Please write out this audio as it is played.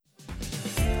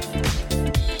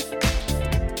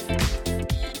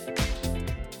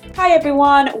Hi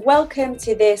everyone, welcome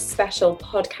to this special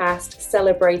podcast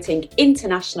celebrating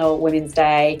International Women's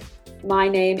Day. My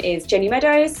name is Jenny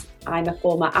Meadows. I'm a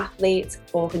former athlete,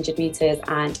 400 metres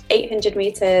and 800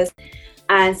 metres.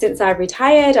 And since I've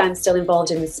retired, I'm still involved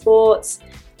in the sports.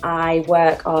 I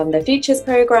work on the Futures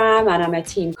programme and I'm a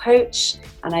team coach.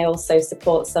 And I also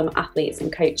support some athletes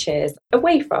and coaches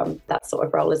away from that sort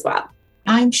of role as well.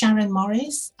 I'm Sharon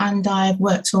Morris and I've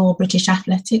worked for British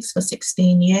Athletics for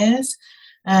 16 years.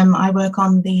 I work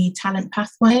on the talent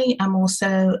pathway. I'm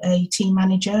also a team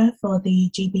manager for the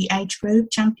GB Age Group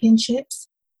Championships.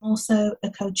 Also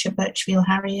a coach at Birchfield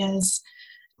Harriers,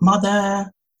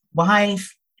 mother,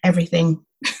 wife, everything.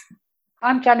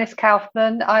 I'm Janice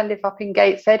Kaufman. I live up in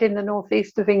Gateshead in the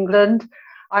northeast of England.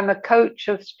 I'm a coach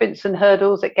of sprints and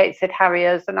hurdles at Gateshead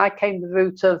Harriers, and I came the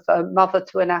route of a mother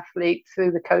to an athlete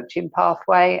through the coaching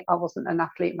pathway. I wasn't an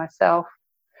athlete myself.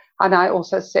 And I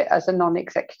also sit as a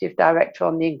non-executive director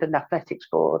on the England Athletics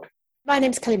Board. My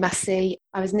name's Massey.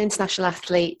 I was an international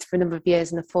athlete for a number of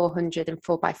years in the 400 and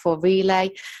 4x4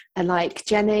 relay. And like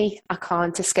Jenny, I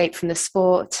can't escape from the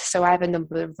sport. So I have a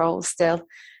number of roles still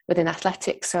within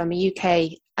athletics. So I'm a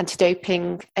UK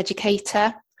anti-doping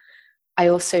educator. I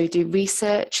also do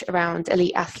research around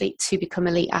elite athletes who become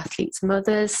elite athletes'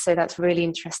 mothers. So that's really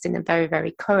interesting and very,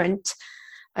 very current.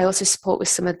 I also support with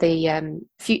some of the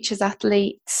futures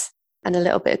athletes and a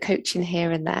little bit of coaching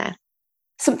here and there.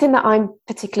 Something that I'm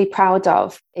particularly proud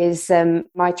of is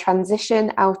my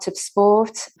transition out of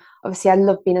sport. Obviously, I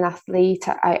love being an athlete.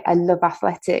 I love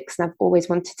athletics and I've always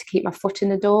wanted to keep my foot in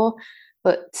the door.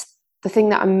 But the thing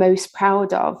that I'm most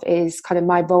proud of is kind of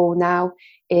my role now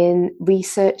in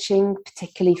researching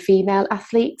particularly female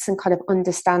athletes and kind of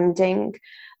understanding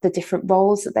the different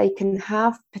roles that they can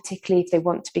have, particularly if they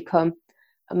want to become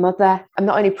a mother. I'm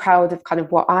not only proud of kind of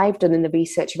what I've done in the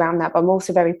research around that, but I'm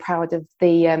also very proud of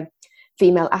the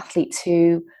female athletes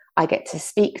who I get to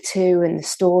speak to and the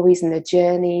stories and the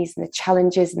journeys and the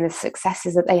challenges and the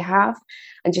successes that they have,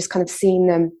 and just kind of seeing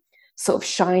them sort of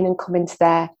shine and come into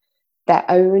their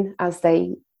own as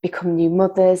they become new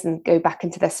mothers and go back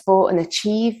into their sport and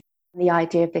achieve. The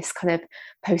idea of this kind of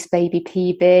post-baby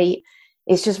PB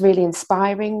is just really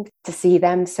inspiring to see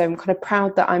them. So I'm kind of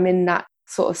proud that I'm in that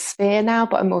sort of sphere now,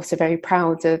 but I'm also very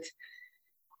proud of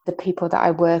the people that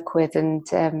I work with and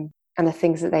the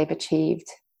things that they've achieved.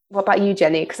 What about you,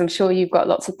 Jenny? Because I'm sure you've got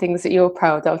lots of things that you're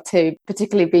proud of too,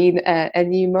 particularly being a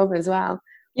new mum as well.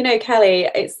 You know, Kelly,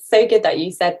 it's so good that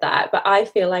you said that, but I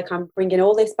feel like I'm bringing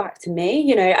all this back to me.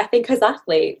 You know, I think as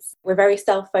athletes, we're very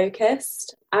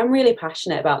self-focused. I'm really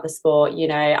passionate about the sport. You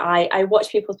know, I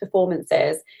watch people's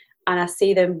performances and I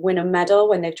see them win a medal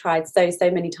when they've tried so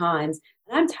many times.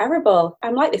 I'm terrible.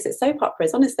 I'm like this at soap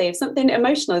operas, honestly. If something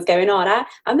emotional is going on,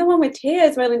 I'm the one with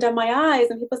tears rolling down my eyes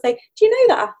and people say, do you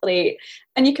know that athlete?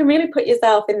 And you can really put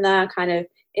yourself in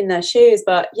their shoes.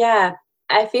 But yeah,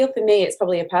 I feel for me, it's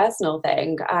probably a personal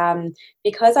thing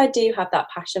because I do have that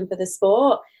passion for the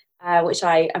sport, which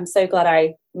I'm so glad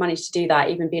I managed to do that,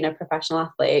 even being a professional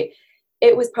athlete.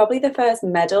 It was probably the first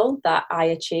medal that I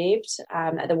achieved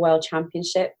at the World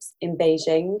Championships in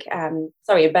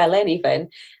Berlin even.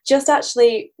 Just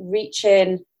actually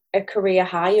reaching a career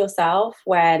high yourself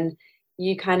when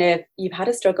you've had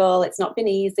a struggle, it's not been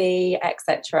easy,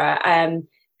 etc.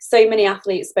 So many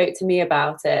athletes spoke to me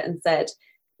about it and said,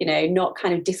 you know, not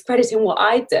kind of discrediting what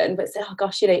I'd done, but said, oh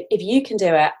gosh, you know, if you can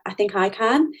do it, I think I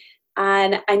can.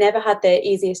 And I never had the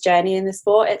easiest journey in the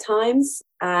sport at times.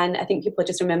 And I think people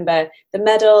just remember the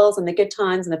medals and the good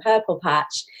times and the purple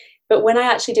patch. But when I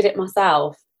actually did it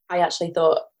myself, I actually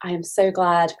thought, I am so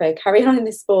glad for carrying on in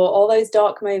this sport, all those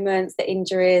dark moments, the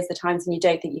injuries, the times when you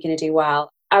don't think you're going to do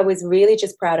well. I was really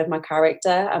just proud of my character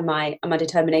and my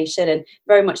determination, and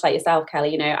very much like yourself, Kelly,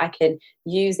 you know, I can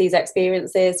use these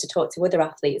experiences to talk to other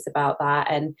athletes about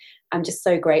that. And I'm just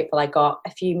so grateful I got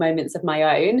a few moments of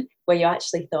my own where you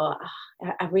actually thought,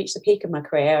 I've reached the peak of my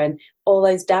career, and all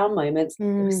those down moments, it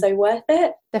was so worth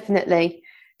it. Definitely.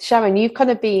 Sharon, you've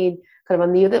kind of been kind of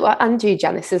on the other, and you,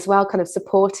 Janice, as well, kind of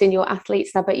supporting your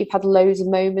athletes. And I bet you've had loads of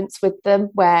moments with them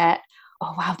where,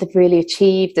 oh wow, they've really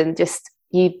achieved, and just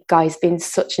you guys been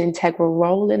such an integral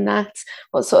role in that.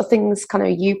 What sort of things kind of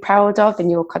are you proud of in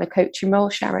your kind of coaching role,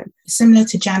 Sharon? Similar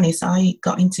to Janice, I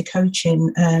got into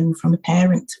coaching from a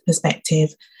parent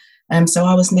perspective. So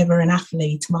I was never an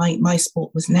athlete. My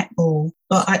sport was netball.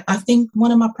 But I think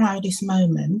one of my proudest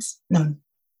moments,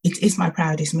 it is my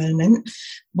proudest moment,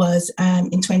 was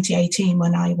in 2018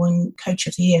 when I won Coach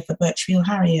of the Year for Birchfield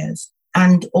Harriers.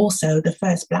 And also the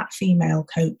first Black female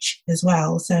coach as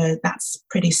well. So that's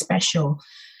pretty special.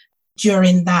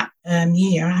 during that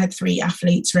year, I had 3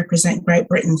 athletes represent Great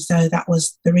Britain, so that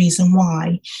was the reason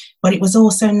why. But it was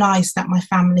also nice that my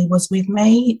family was with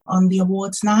me on the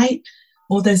awards night.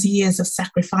 All those years of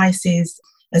sacrifices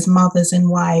as mothers and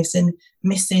wives, and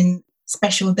missing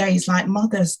special days like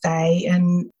Mother's Day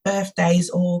and birthdays,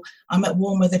 or I'm at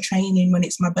warm weather training when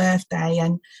it's my birthday,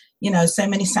 and so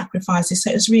many sacrifices. So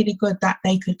it was really good that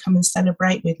they could come and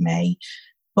celebrate with me.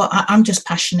 But I'm just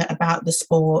passionate about the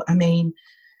sport. I mean,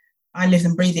 I live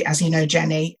and breathe it, as you know,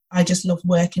 Jenny. I just love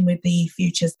working with the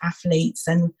futures athletes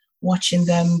and watching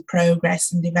them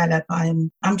progress and develop.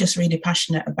 I'm just really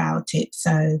passionate about it.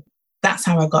 So that's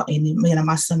how I got in.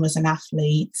 My son was an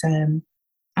athlete, and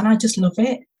I just love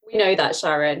it. We know that,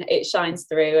 Sharon. It shines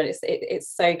through, and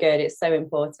it's so good. It's so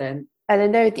important. And I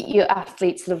know that your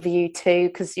athletes love you too,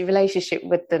 because your relationship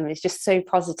with them is just so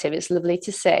positive. It's lovely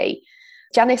to see.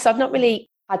 Janice, I've not really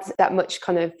had that much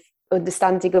kind of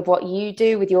understanding of what you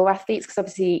do with your athletes, because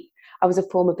obviously I was a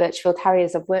former Birchfield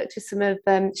Harriers. I've worked with some of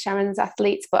Sharon's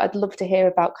athletes, but I'd love to hear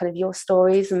about kind of your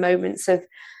stories and moments of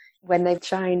when they've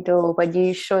shined, or when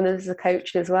you shone as a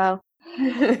coach as well.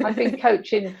 I've been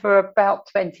coaching for about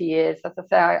 20 years. As I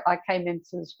say, I came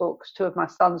into the sport because 2 of my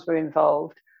sons were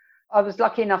involved. I was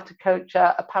lucky enough to coach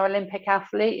a Paralympic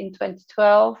athlete in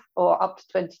 2012, or up to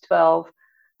 2012,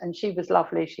 and she was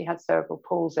lovely. She had cerebral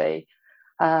palsy.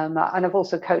 And I've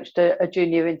also coached a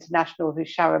junior international who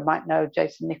Sharon might know,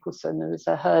 Jason Nicholson, who's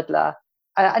a hurdler,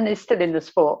 and is still in the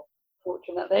sport,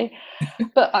 fortunately.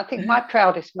 But I think my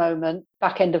proudest moment,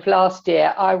 back end of last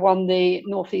year, I won the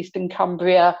North Eastern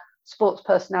Cumbria Sports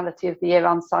Personality of the Year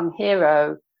Unsung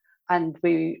Hero, and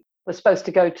we were supposed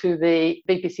to go to the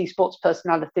BBC Sports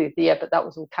Personality of the Year, but that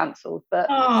was all cancelled. But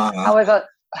however,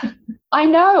 I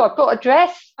know, I've got a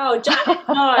dress. Oh,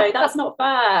 no, that's not fair.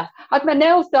 I had my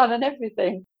nails done and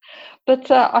everything. But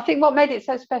I think what made it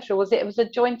so special was it was a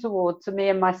joint award to me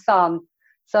and my son.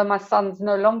 So my son's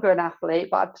no longer an athlete,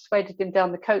 but I persuaded him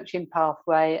down the coaching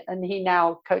pathway, and he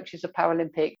now coaches a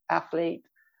Paralympic athlete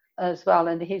as well,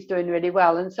 and he's doing really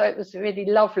well. And so it was really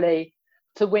lovely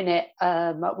to win it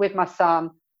with my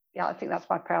son. Yeah, I think that's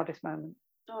my proudest moment.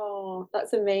 Oh,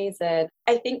 that's amazing.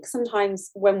 I think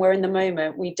sometimes when we're in the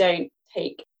moment, we don't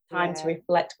take time to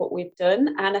reflect what we've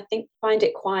done. And I think find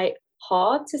it quite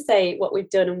hard to say what we've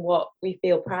done and what we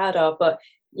feel proud of. But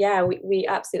yeah, we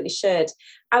absolutely should.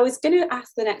 I was going to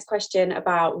ask the next question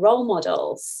about role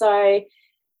models. So,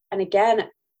 and again,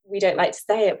 we don't like to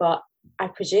say it, but I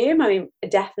presume, I mean,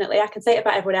 definitely, I can say it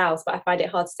about everyone else, but I find it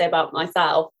hard to say about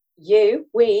myself.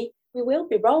 We will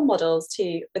be role models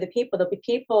to other people. There'll be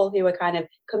people who are kind of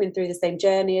coming through the same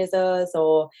journey as us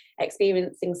or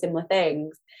experiencing similar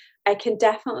things. I can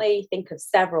definitely think of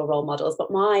several role models,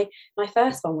 but my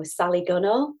first one was Sally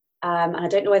Gunnell. And I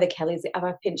don't know whether Kelly's, have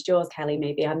I pinched yours, Kelly?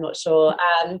 Maybe, I'm not sure.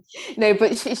 No,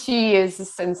 but she is a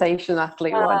sensational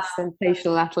athlete. What a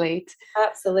sensational athlete.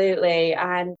 Absolutely.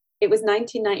 And it was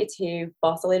 1992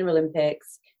 Barcelona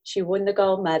Olympics. She won the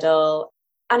gold medal.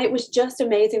 And it was just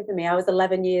amazing for me. I was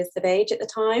 11 years of age at the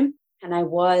time, and I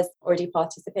was already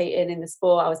participating in the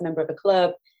sport. I was a member of a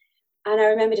club. And I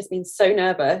remember just being so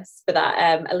nervous for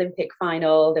that Olympic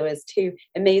final. There was 2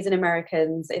 amazing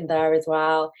Americans in there as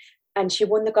well. And she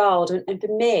won the gold. And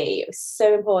for me, it was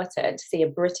so important to see a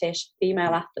British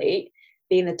female athlete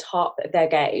being the top of their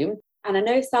game. And I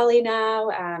know Sally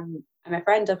now, I'm a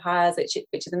friend of hers, which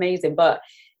is amazing. But,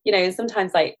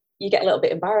 sometimes you get a little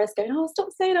bit embarrassed going, oh, stop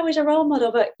saying I was your role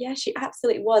model. But yeah, she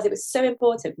absolutely was. It was so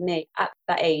important for me at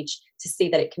that age to see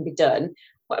that it can be done.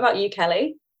 What about you,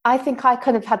 Kelly? I think I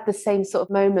kind of had the same sort of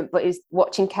moment, but it was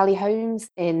watching Kelly Holmes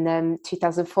in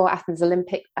 2004 Athens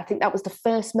Olympic. I think that was the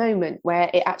first moment where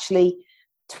it actually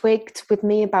twigged with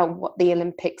me about what the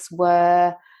Olympics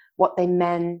were, what they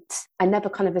meant. I never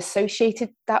kind of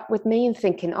associated that with me and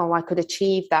thinking, oh, I could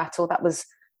achieve that, or that was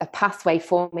a pathway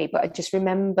for me. But I just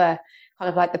remember kind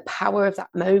of like the power of that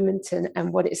moment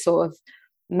and what it sort of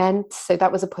meant. So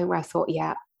that was a point where I thought,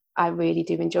 yeah, I really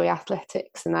do enjoy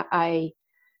athletics, and that I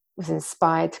was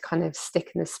inspired to kind of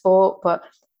stick in the sport. But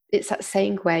it's that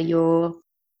saying where you're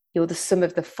the sum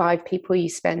of the 5 people you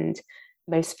spend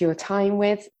most of your time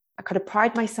with. I kind of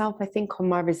pride myself, I think, on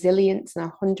my resilience, and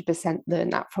I 100%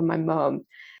 learned that from my mum.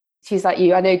 She's like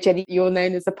you. I know, Jenny, you're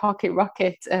known as a pocket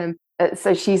rocket.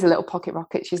 So she's a little pocket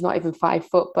rocket. She's not even 5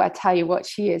 foot, but I tell you what,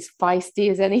 she is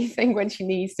feisty as anything when she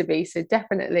needs to be. So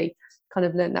definitely kind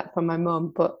of learned that from my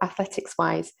mum. But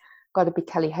athletics-wise, got to be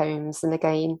Kelly Holmes. And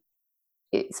again,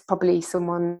 it's probably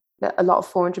someone that a lot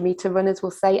of 400-metre runners will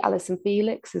say, Alison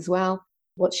Felix as well,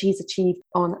 what she's achieved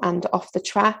on and off the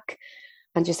track,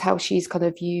 and just how she's kind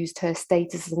of used her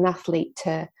status as an athlete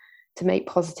to make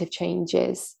positive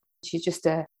changes. She's just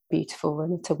a beautiful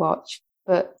runner to watch.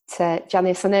 But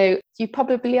Janice, I know you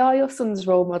probably are your son's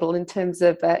role model in terms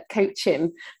of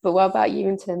coaching, but what about you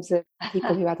in terms of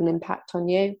people who had an impact on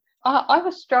you? I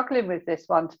was struggling with this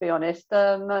one, to be honest.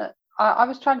 I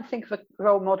was trying to think of a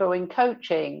role model in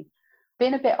coaching.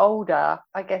 Being a bit older,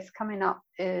 I guess, coming up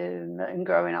and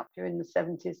growing up during the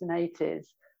 70s and 80s,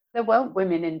 there weren't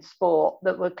women in sport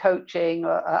that were coaching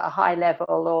at a high level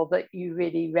or that you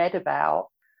really read about.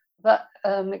 But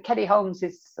Kelly Holmes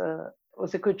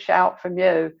was a good shout from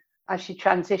you as she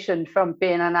transitioned from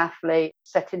being an athlete,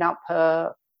 setting up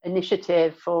her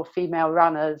initiative for female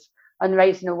runners and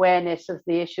raising awareness of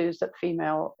the issues that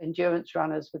female endurance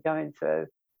runners were going through.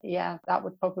 Yeah, that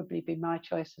would probably be my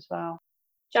choice as well.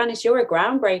 Janice, you're a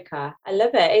groundbreaker. I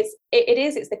love it.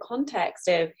 It's the context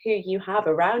of who you have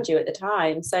around you at the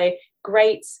time. So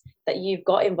great that you've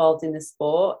got involved in the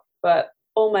sport, but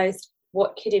almost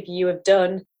what could you have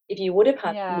done if you would have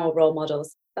had more role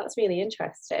models? That's really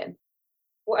interesting.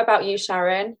 What about you,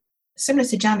 Sharon? Similar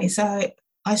to Janice,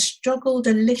 I struggled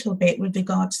a little bit with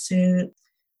regards to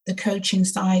the coaching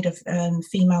side of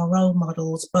female role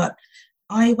models, but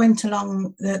I went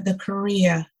along the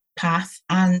career path,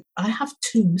 and I have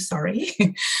two, sorry.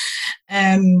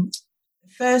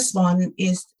 First one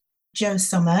is Jo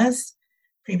Summers,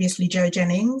 previously Jo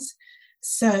Jennings.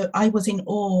 So I was in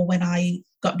awe when I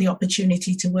got the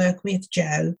opportunity to work with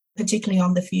Jo, particularly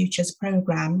on the Futures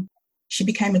programme. She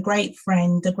became a great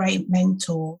friend, a great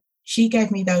mentor. She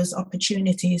gave me those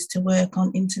opportunities to work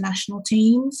on international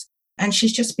teams, and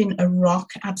she's just been a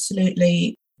rock,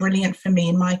 absolutely brilliant for me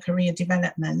in my career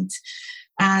development.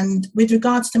 And with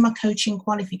regards to my coaching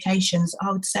qualifications,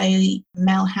 I would say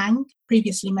Mel Hank,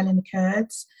 previously Melanie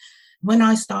Kurtz. When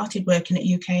I started working at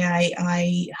UKA,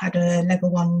 I had a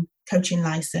level 1 coaching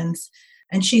licence,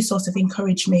 and she sort of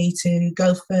encouraged me to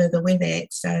go further with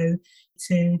it. So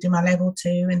to do my level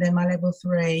 2 and then my level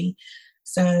 3.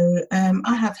 So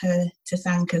I have her to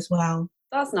thank as well.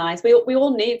 That's nice. We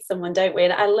all need someone, don't we?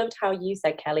 And I loved how you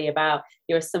said, Kelly, about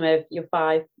some of your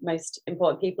 5 most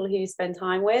important people who you spend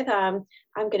time with.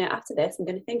 After this, I'm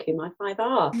going to think who my 5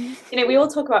 are. We all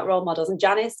talk about role models, and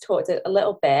Janice talked a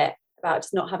little bit about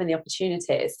just not having the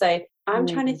opportunities. So I'm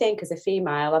trying to think, as a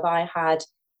female, have I had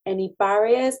any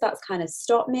barriers that's kind of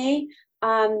stopped me?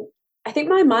 I think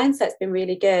my mindset's been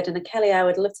really good. And Kelly, I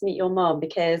would love to meet your mum,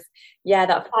 because,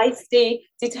 that feisty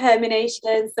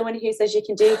determination, someone who says you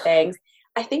can do things.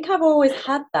 I think I've always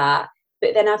had that,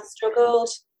 but then I've struggled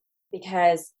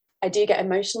because I do get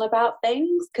emotional about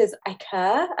things because I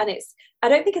care. And I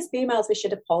don't think as females we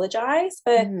should apologise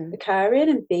for caring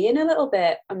and being a little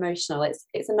bit emotional.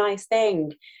 It's a nice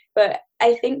thing. But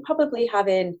I think probably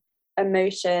having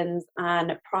emotions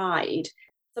and pride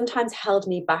sometimes held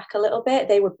me back a little bit.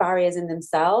 They were barriers in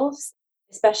themselves,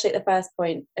 especially at the first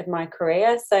point of my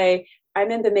career. So I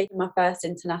remember making my first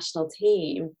international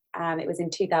team. It was in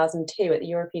 2002 at the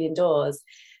European Indoors.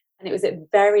 And it was at the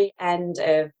very end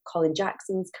of Colin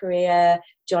Jackson's career,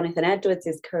 Jonathan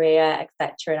Edwards' career,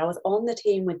 etc. And I was on the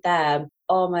team with them,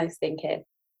 almost thinking,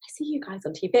 I see you guys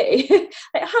on TV.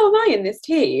 Like, how am I in this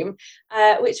team?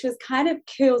 Which was kind of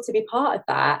cool to be part of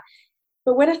that.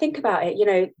 But when I think about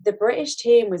it, the British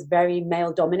team was very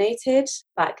male dominated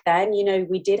back then.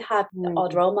 We did have the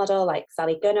odd role model like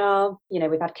Sally Gunnar,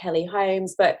 we've had Kelly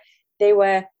Holmes, but they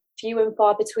were few and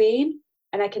far between.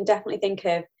 And I can definitely think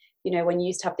of, when you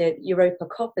used to have the Europa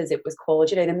Cup, as it was called,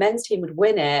 the men's team would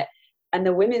win it. And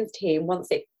the women's team, once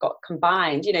it got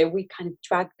combined, we kind of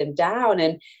dragged them down.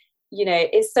 And,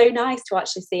 it's so nice to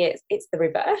actually see it's the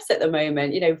reverse at the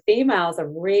moment. Females are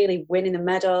really winning the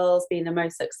medals, being the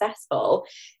most successful.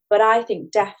 But I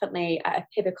think definitely at a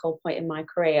pivotal point in my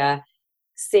career,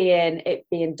 seeing it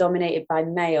being dominated by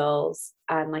males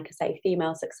and, like I say,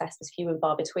 female success was few and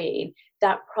far between,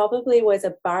 that probably was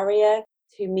a barrier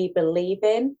to me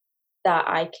believing that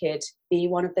I could be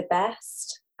one of the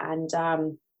best. And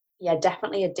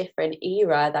definitely a different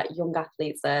era that young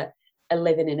athletes are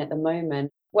living in at the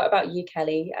moment. What about you,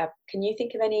 Kelly? Can you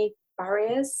think of any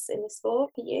barriers in the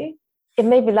sport for you? It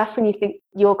made me laugh when you think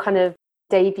your kind of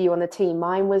debut on the team.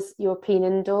 Mine was European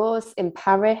Indoors in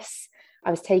Paris.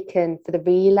 I was taken for the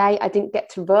relay. I didn't get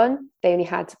to run. They only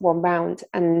had 1 round.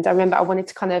 And I remember I wanted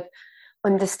to kind of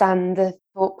understand the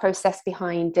thought process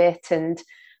behind it. And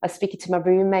I was speaking to my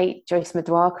roommate, Joyce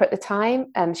Madwaka, at the time.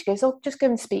 And she goes, just go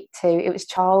and speak to, it was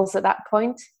Charles at that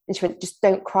point. And she went, just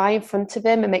don't cry in front of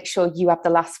him and make sure you have the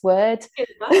last word.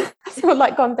 So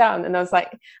I'd gone down and I was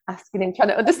asking him, trying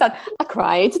to understand. I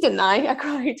cried, didn't I? I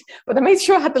cried. But I made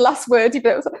sure I had the last word. But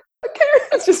I was okay,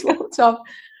 I just walked off.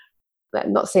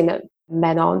 I'm not saying that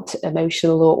men aren't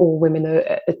emotional or all women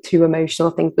are too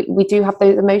emotional, I think, but we do have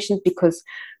those emotions because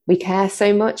we care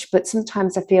so much, but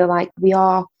sometimes I feel like we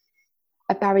are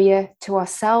a barrier to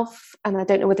ourselves. And I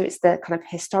don't know whether it's the kind of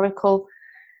historical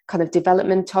kind of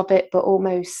development of it, but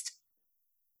almost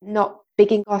not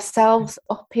bigging ourselves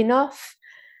up enough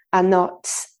and not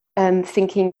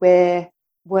thinking we're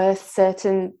worth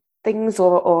certain things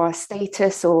or a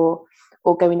status or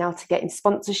going out to getting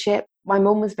sponsorship. My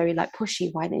mum was very like pushy.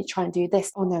 Why don't you try and do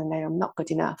this? Oh, no, I'm not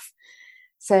good enough.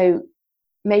 So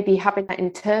maybe having that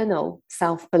internal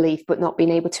self-belief, but not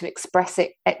being able to express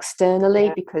it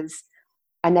externally, because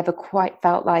I never quite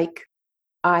felt like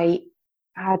I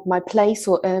had my place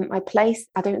or earned my place.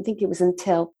 I don't think it was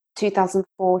until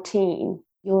 2014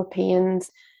 Europeans,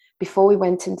 before we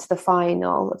went into the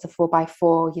final of the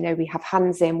 4x4, you know, we have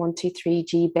hands in 1, 2, 3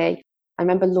 GB. I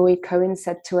remember Lloyd Cohen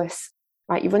said to us,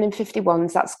 right, you're running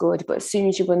 51s, that's good, but as soon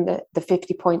as you run the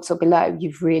 50 points or below,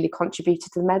 you've really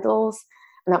contributed to the medals.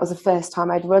 And that was the first time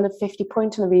I'd run a 50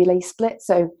 point on a relay split.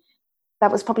 So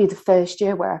that was probably the first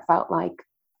year where I felt like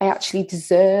I actually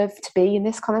deserved to be in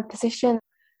this kind of position.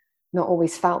 Not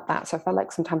always felt that. So I felt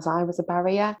like sometimes I was a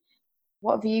barrier.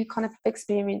 What have you kind of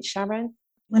experienced, Sharon?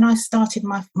 When I started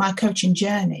my coaching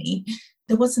journey,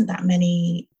 there wasn't that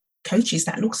many coaches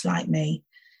that looks like me.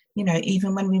 You know,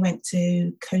 even when we went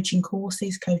to coaching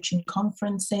courses, coaching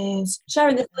conferences.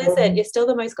 Sharon, this isn't. You're still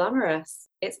the most glamorous.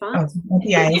 It's fine. Oh,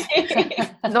 yeah.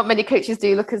 Not many coaches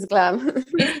do look as glam.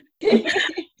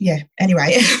 Yeah,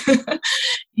 anyway.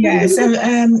 Yeah, so,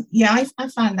 I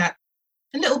found that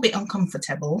a little bit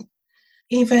uncomfortable.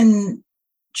 Even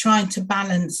trying to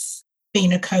balance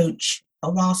being a coach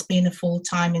whilst being a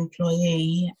full-time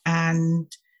employee and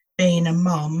being a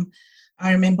mum.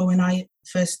 I remember when I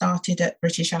first started at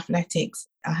British Athletics,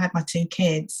 I had my 2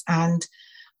 kids and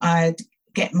I'd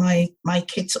get my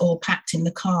kits all packed in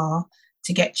the car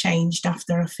to get changed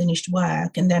after I finished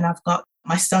work. And then I've got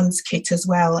my son's kit as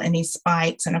well and his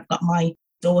spikes, and I've got my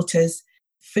daughter's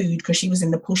food because she was in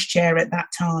the pushchair at that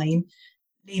time,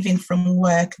 leaving from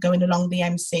work, going along the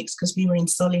M6 because we were in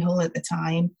Solihull at the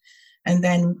time, and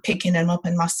then picking them up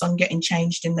and my son getting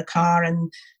changed in the car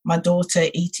and my daughter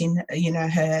eating, you know,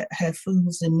 her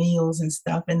foods and meals and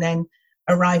stuff, and then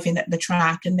arriving at the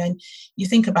track. And then you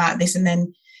think about this, and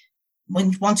then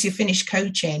once you finish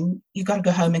coaching, you got to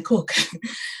go home and cook.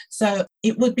 So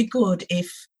it would be good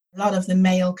if a lot of the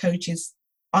male coaches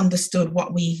understood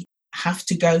what we have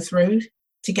to go through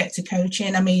to get to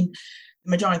coaching. I mean,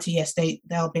 the majority, yes,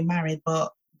 they'll be married,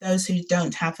 but those who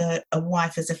don't have a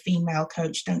wife as a female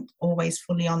coach don't always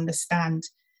fully understand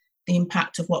the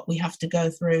impact of what we have to go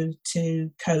through to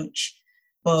coach.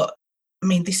 But I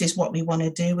mean, this is what we want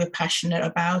to do. We're passionate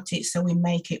about it, so we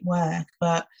make it work.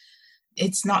 But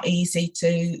it's not easy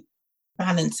to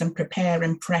balance and prepare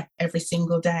and prep every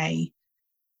single day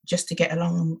just to get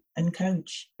along and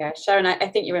coach. Yeah, Sharon, I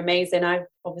think you're amazing. I've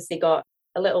obviously got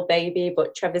a little baby,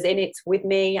 but Trevor's in it with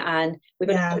me, and we've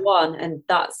got one, and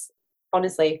that's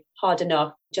honestly hard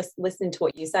enough. Just listening to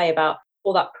what you say about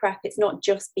all that prep, it's not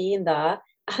just being there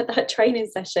at that training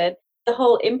session, the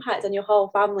whole impact on your whole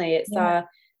family. It's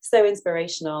so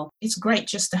inspirational. It's great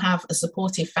just to have a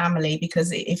supportive family,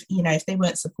 because if they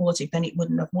weren't supportive, then it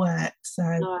wouldn't have worked. So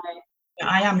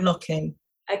I am lucky.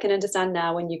 I can understand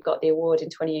now when you got the award in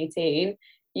 2018,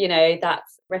 you know,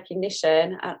 that's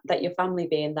recognition that your family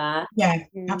being there. Yeah,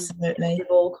 absolutely.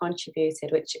 You've all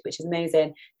contributed, which is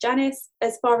amazing. Janice,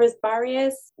 as far as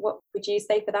barriers, what would you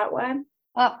say for that one?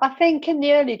 I think in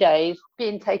the early days,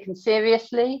 being taken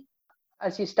seriously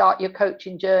as you start your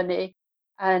coaching journey.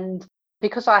 And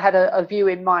because I had a view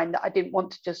in mind that I didn't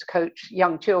want to just coach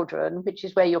young children, which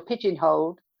is where you're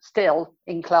pigeonholed still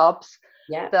in clubs,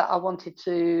 that I wanted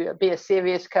to be a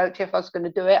serious coach. If I was going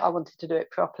to do it, I wanted to do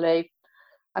it properly.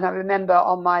 And I remember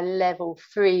on my level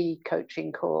 3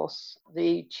 coaching course,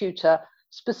 the tutor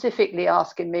specifically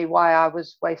asking me why I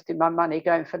was wasting my money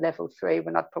going for level 3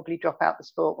 when I'd probably drop out the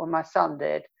sport when my son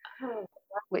did,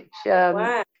 which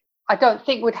I don't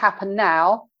think would happen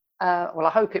now. Well,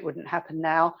 I hope it wouldn't happen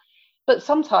now. But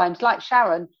sometimes, like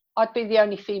Sharon, I'd be the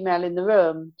only female in the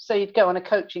room. So you'd go on a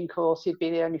coaching course, you'd be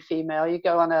the only female. You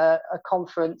go on a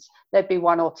conference, there'd be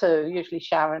 1 or 2, usually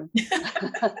Sharon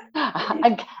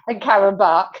and Karen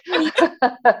Buck.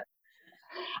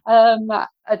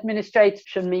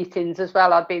 Administration meetings as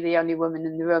well, I'd be the only woman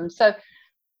in the room. So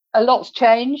a lot's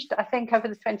changed. I think over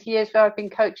the 20 years where I've been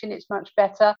coaching, it's much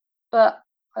better. But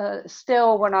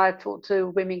still, when I talk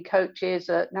to women coaches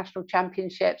at national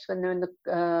championships, when they're in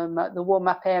the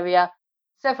warm-up area,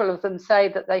 several of them say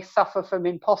that they suffer from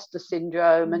imposter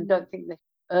syndrome and don't think they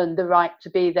earn the right to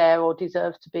be there or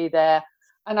deserve to be there.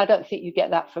 And I don't think you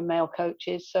get that from male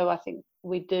coaches. So I think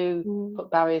we do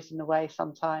put barriers in the way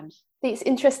sometimes. It's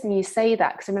interesting you say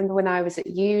that, because I remember when I was at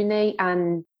uni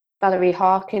and Valerie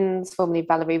Harkins, formerly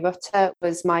Valerie Rutter,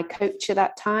 was my coach at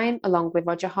that time, along with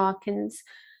Roger Harkins.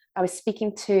 I was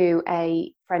speaking to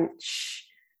a French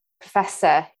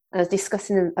professor and I was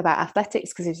discussing about athletics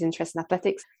because he was interested in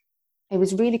athletics. He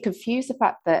was really confused the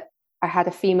fact that I had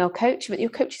a female coach, but your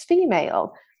coach is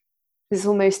female. Because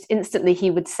almost instantly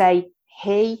he would say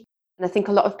he. And I think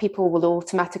a lot of people will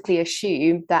automatically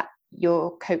assume that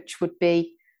your coach would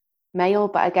be male,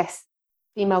 but I guess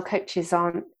female coaches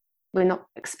we're not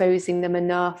exposing them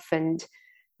enough and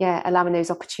allowing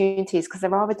those opportunities, because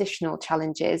there are additional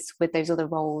challenges with those other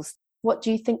roles. What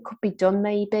do you think could be done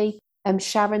maybe,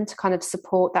 Sharon, to kind of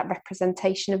support that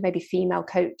representation of maybe female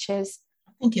coaches?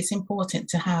 I think it's important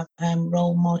to have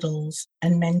role models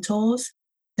and mentors.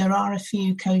 There are a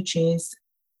few coaches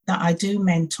that I do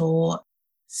mentor,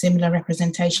 similar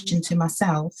representation to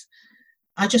myself.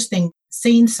 I just think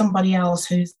seeing somebody else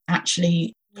who's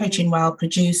actually coaching well,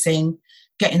 producing,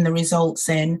 getting the results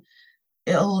in,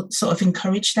 it'll sort of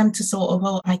encourage them to sort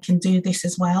of, I can do this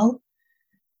as well.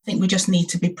 I think we just need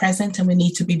to be present and we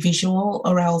need to be visual,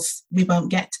 or else we won't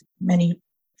get many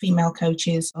female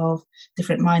coaches of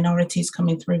different minorities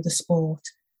coming through the sport.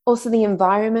 Also, the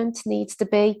environment needs to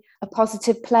be a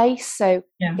positive place. So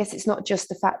I guess it's not just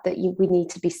the fact that we need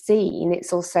to be seen,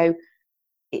 it's also,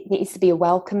 it needs to be a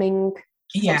welcoming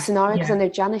scenario. Because I know,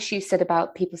 Janice, you said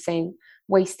about people saying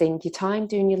wasting your time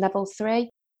doing your level 3.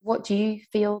 What do you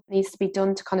feel needs to be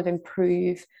done to kind of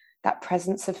improve that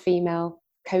presence of female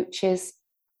coaches?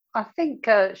 I think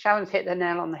Sharon's hit the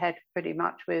nail on the head pretty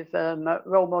much with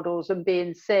role models and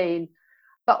being seen.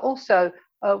 But also,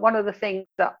 one of the things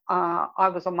that I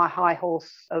was on my high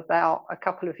horse about a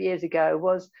couple of years ago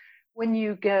was when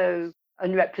you go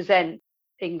and represent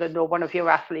England or one of your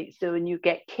athletes do and you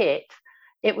get kit,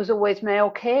 it was always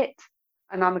male kit.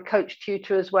 And I'm a coach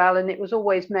tutor as well, and it was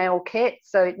always male kit,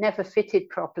 so it never fitted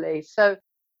properly. So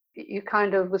you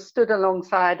kind of was stood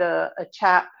alongside a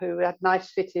chap who had nice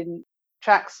fitting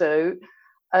tracksuit,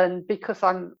 and because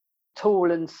I'm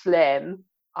tall and slim,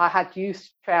 I had youth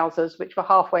trousers which were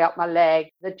halfway up my leg,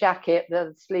 the jacket,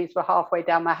 the sleeves were halfway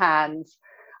down my hands,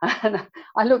 and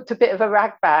I looked a bit of a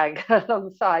rag bag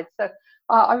alongside. So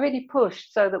I really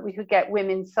pushed so that we could get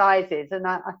women's sizes, and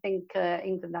I think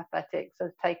England Athletics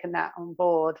has taken that on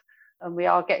board, and we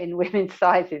are getting women's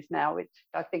sizes now, which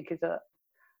I think is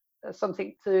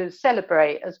something to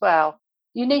celebrate as well.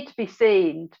 You need to be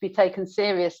seen to be taken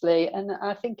seriously, and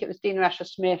I think it was Dina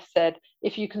Asher-Smith said,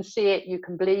 if you can see it, you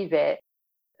can believe it.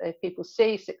 If people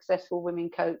see successful women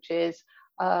coaches,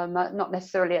 not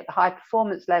necessarily at the high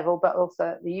performance level, but also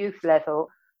at the youth level,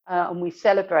 and we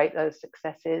celebrate those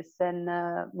successes, then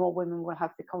more women will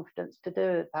have the confidence to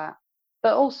do that.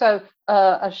 But also,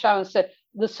 as Sharon said,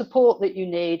 the support that you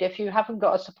need, if you haven't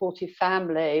got a supportive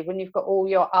family, when you've got all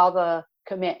your other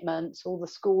commitments, all the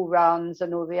school runs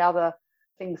and all the other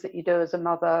things that you do as a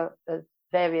mother of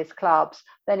various clubs,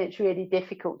 then it's really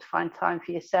difficult to find time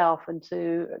for yourself and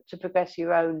to progress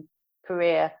your own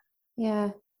career.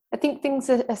 Yeah. I think things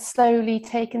are slowly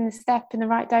taking the step in the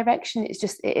right direction. It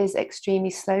is extremely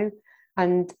slow.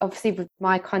 And obviously with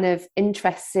my kind of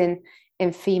interest in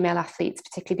female athletes,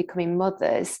 particularly becoming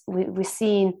mothers, we're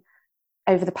seeing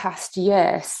over the past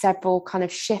year several kind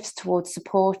of shifts towards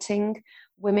supporting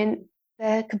women.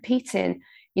 They're competing,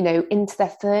 into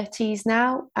their 30s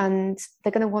now, and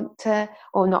they're going to want to,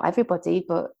 or not everybody,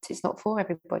 but it's not for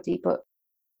everybody, but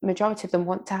majority of them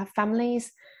want to have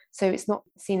families. So it's not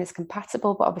seen as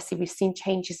compatible, but obviously we've seen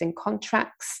changes in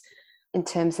contracts in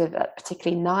terms of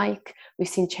particularly Nike. We've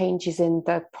seen changes in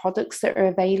the products that are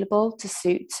available to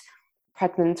suit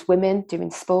pregnant women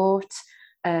doing sport.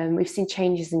 We've seen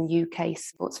changes in UK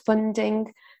sports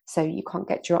funding, so you can't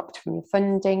get dropped from your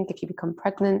funding if you become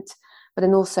pregnant. But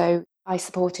then also I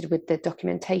supported with the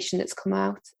documentation that's come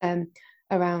out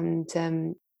around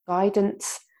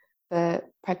guidance for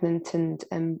pregnant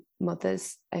and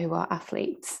mothers who are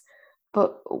athletes.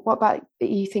 But what about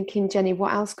you thinking, Jenny,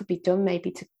 what else could be done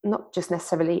maybe to not just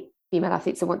necessarily female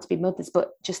athletes that want to be mothers,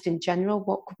 but just in general,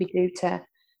 what could we do to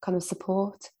kind of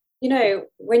support?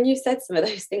 When you said some of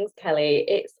those things, Kelly,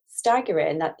 it's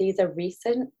staggering that these are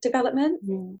recent developments.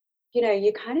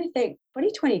 You kind of think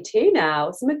 2022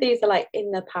 now, some of these are like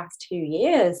in the past 2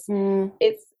 years.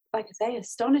 It's, like I say,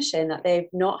 astonishing that they've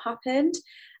not happened.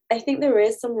 I think there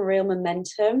is some real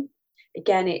momentum.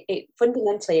 Again, it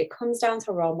fundamentally, it comes down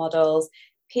to role models.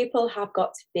 People have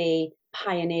got to be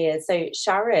pioneers. So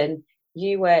Sharon,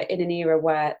 you were in an era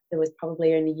where there was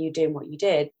probably only you doing what you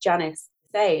did. Janice,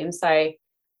 same. So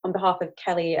on behalf of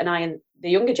Kelly and I and the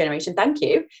younger generation, thank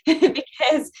you,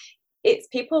 because it's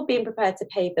people being prepared to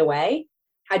pave the way.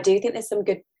 I do think there's some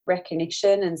good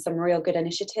recognition and some real good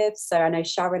initiatives. So I know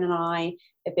Sharon and I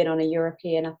have been on a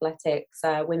European athletics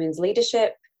women's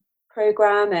leadership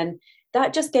program, and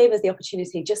that just gave us the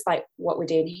opportunity, just like what we're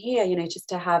doing here, just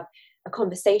to have a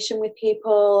conversation with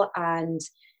people and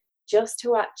just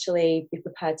to actually be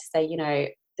prepared to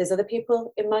say, there's other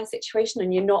people in my situation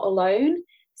and you're not alone.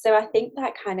 So I think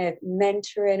that kind of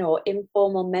mentoring or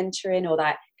informal mentoring or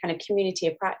that kind of community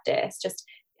of practice, just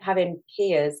having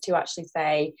peers to actually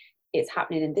say it's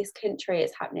happening in this country,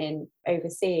 it's happening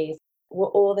overseas, we're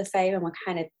all the same and we're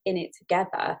kind of in it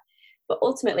together. But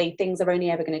ultimately, things are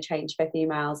only ever going to change for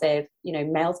females if,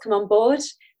 males come on board,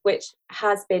 which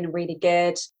has been really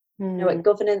good. At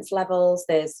governance levels,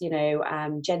 there's,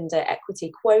 gender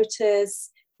equity quotas,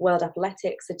 World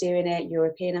Athletics are doing it,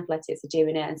 European Athletics are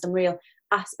doing it, and some real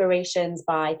aspirations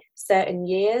by certain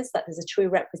years that there's a true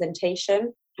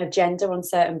representation of gender on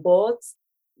certain boards.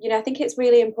 I think it's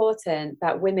really important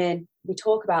that women, we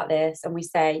talk about this and we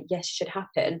say, yes, it should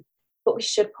happen, but we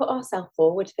should put ourselves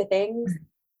forward for things.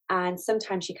 And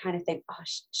sometimes you kind of think, oh,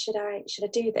 should I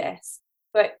do this?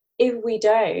 But if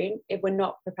we're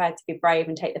not prepared to be brave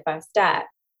and take the first step,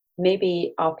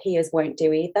 maybe our peers won't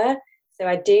do either. So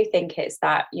I do think it's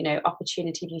that,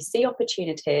 opportunity. If you see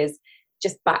opportunities,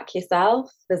 just back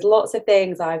yourself. There's lots of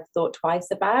things I've thought twice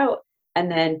about and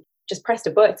then just pressed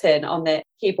a button on the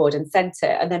keyboard and sent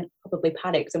it, and then probably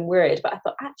panicked and worried. But I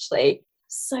thought, actually,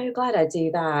 so glad I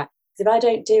do that. Because if I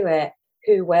don't do it,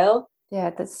 who will?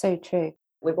 Yeah, that's so true.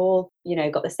 We've all,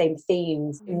 got the same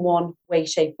themes in one way,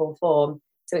 shape or form.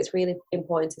 So it's really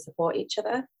important to support each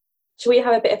other. Should we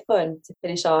have a bit of fun to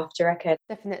finish off, do you reckon?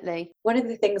 Definitely. One of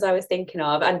the things I was thinking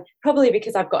of, and probably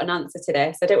because I've got an answer to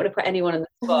this, I don't want to put anyone on the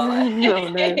spot. No.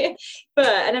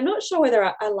 And I'm not sure whether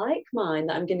I like mine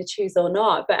that I'm going to choose or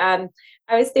not. But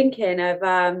I was thinking of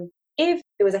if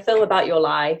there was a film about your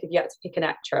life, if you had to pick an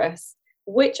actress,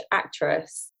 which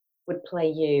actress would play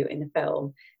you in the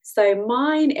film? So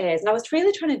mine is, and I was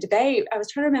really trying to debate, I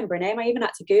was trying to remember her name, I even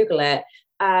had to Google it.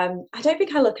 I don't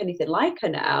think I look anything like her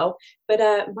now, but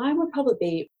mine would probably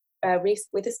be Reese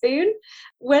Witherspoon.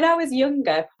 When I was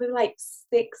younger, probably like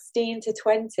 16 to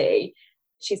 20,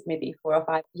 she's maybe 4 or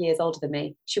 5 years older than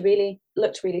me. She really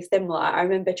looked really similar. I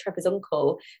remember Trevor's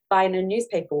uncle buying a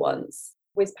newspaper once,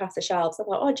 whizzed past the shelves. I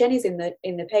thought, oh, Jenny's in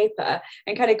the paper,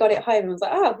 and kind of got it home and was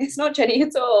like, oh, it's not Jenny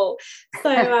at all. So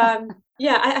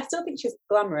yeah, I still think she's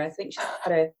glamorous. I think she's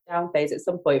had a down phase at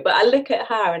some point. But I look at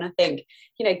her and I think,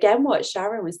 again, what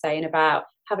Sharon was saying about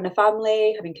having a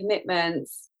family, having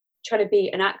commitments, trying to be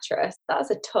an actress,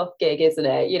 that's a tough gig, isn't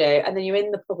it? And then you're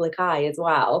in the public eye as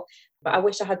well. But I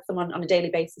wish I had someone on a daily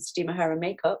basis to do my hair and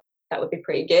makeup. That would be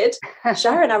pretty good.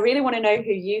 Sharon, I really want to know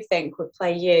who you think would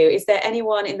play you. Is there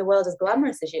anyone in the world as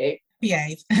glamorous as you?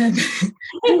 Behave.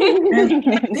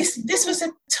 This was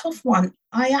a tough one.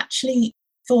 I actually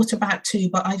thought about 2,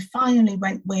 but I finally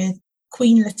went with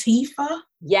Queen Latifah.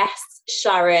 Yes,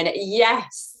 Sharon,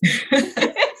 yes.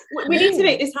 We need to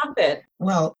make this happen.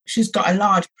 Well, she's got a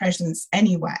large presence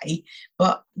anyway,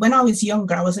 but when I was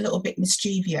younger, I was a little bit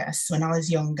mischievous when I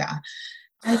was younger.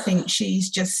 I think she's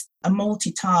just a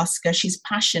multitasker. She's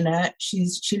passionate.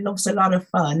 She loves a lot of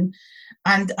fun.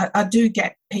 And I do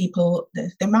get people,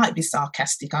 they might be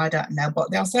sarcastic, I don't know,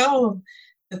 but they'll say, oh,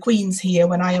 the Queen's here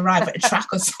when I arrive at a track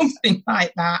or something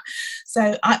like that.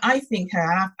 So I think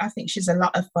I think she's a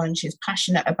lot of fun. She's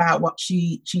passionate about what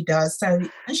she does. So,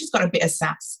 and she's got a bit of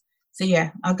sass. So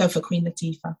yeah, I'll go for Queen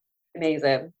Latifah.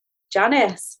 Amazing.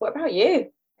 Janice, what about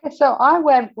you? So I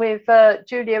went with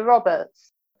Julia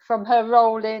Roberts from her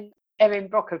role in Erin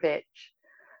Brockovich.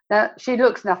 Now, she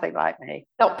looks nothing like me.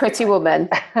 Not Pretty Woman.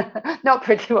 Not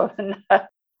Pretty Woman.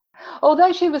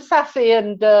 Although she was sassy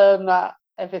and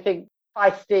everything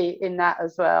feisty in that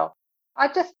as well. I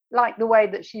just like the way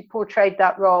that she portrayed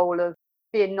that role of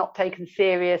being not taken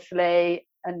seriously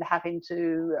and having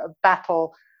to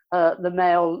battle the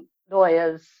male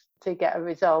lawyers to get a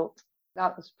result.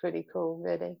 That was pretty cool,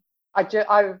 really.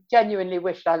 I genuinely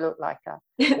wished I looked like her.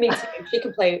 Me too. She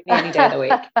can play me any day of the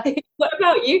week. What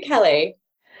about you, Kelly?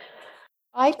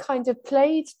 I kind of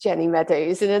played Jenny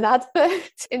Meadows in an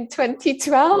advert in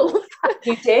 2012.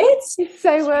 You did?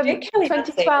 So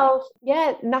 2012,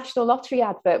 yeah, National Lottery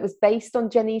advert was based on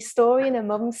Jenny's story and her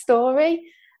mum's story.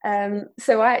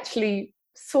 So I actually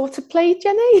sort of played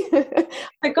Jenny.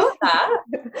 I got that.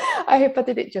 I hope I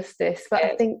did it justice. But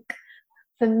I think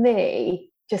for me,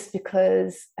 just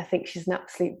because I think she's an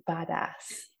absolute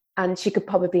badass and she could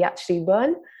probably actually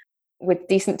run with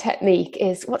decent technique,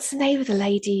 is, what's the name of the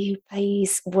lady who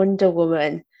plays Wonder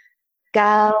Woman?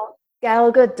 Gal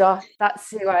Gal Gadot, that's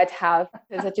who I'd have,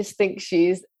 because I just think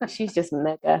she's just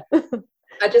mega.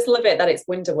 I just love it that it's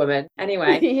Wonder Woman.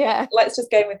 Anyway, yeah, let's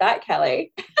just go with that,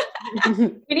 Kelly.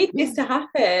 We need this to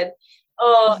happen.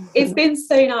 Oh, it's been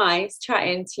so nice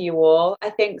chatting to you all.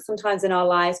 I think sometimes in our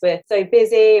lives we're so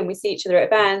busy and we see each other at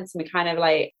events and we kind of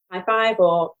like high five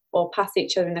or pass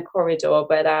each other in the corridor.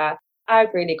 But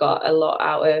I've really got a lot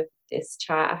out of this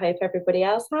chat. I hope everybody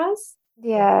else has.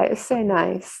 Yeah, it's so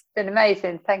nice. It's been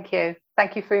amazing. Thank you.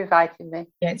 Thank you for inviting me.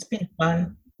 Yeah, it's been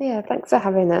fun. Yeah, thanks for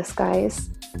having us, guys.